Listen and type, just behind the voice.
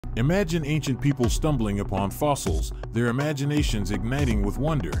Imagine ancient people stumbling upon fossils, their imaginations igniting with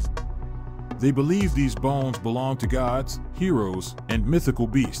wonder. They believed these bones belonged to gods, heroes, and mythical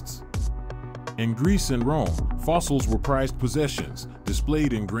beasts. In Greece and Rome, fossils were prized possessions,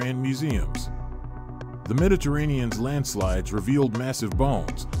 displayed in grand museums. The Mediterranean's landslides revealed massive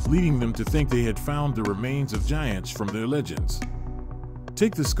bones, leading them to think they had found the remains of giants from their legends.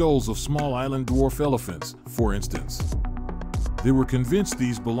 Take the skulls of small island dwarf elephants, for instance. They were convinced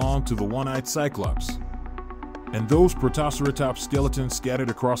these belonged to the one-eyed Cyclops. And those Protoceratops skeletons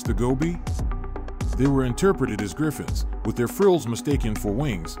scattered across the Gobi? They were interpreted as griffins, with their frills mistaken for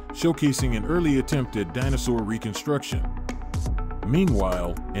wings, showcasing an early attempt at dinosaur reconstruction.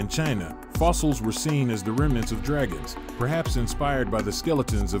 Meanwhile, in China, fossils were seen as the remnants of dragons, perhaps inspired by the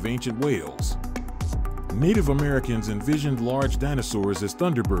skeletons of ancient whales. Native Americans envisioned large dinosaurs as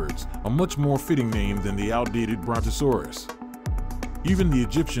Thunderbirds, a much more fitting name than the outdated Brontosaurus. Even the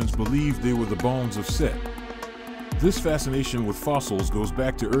Egyptians believed they were the bones of Set. This fascination with fossils goes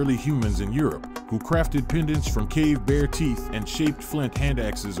back to early humans in Europe, who crafted pendants from cave bear teeth and shaped flint hand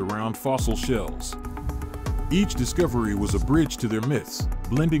axes around fossil shells. Each discovery was a bridge to their myths,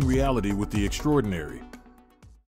 blending reality with the extraordinary.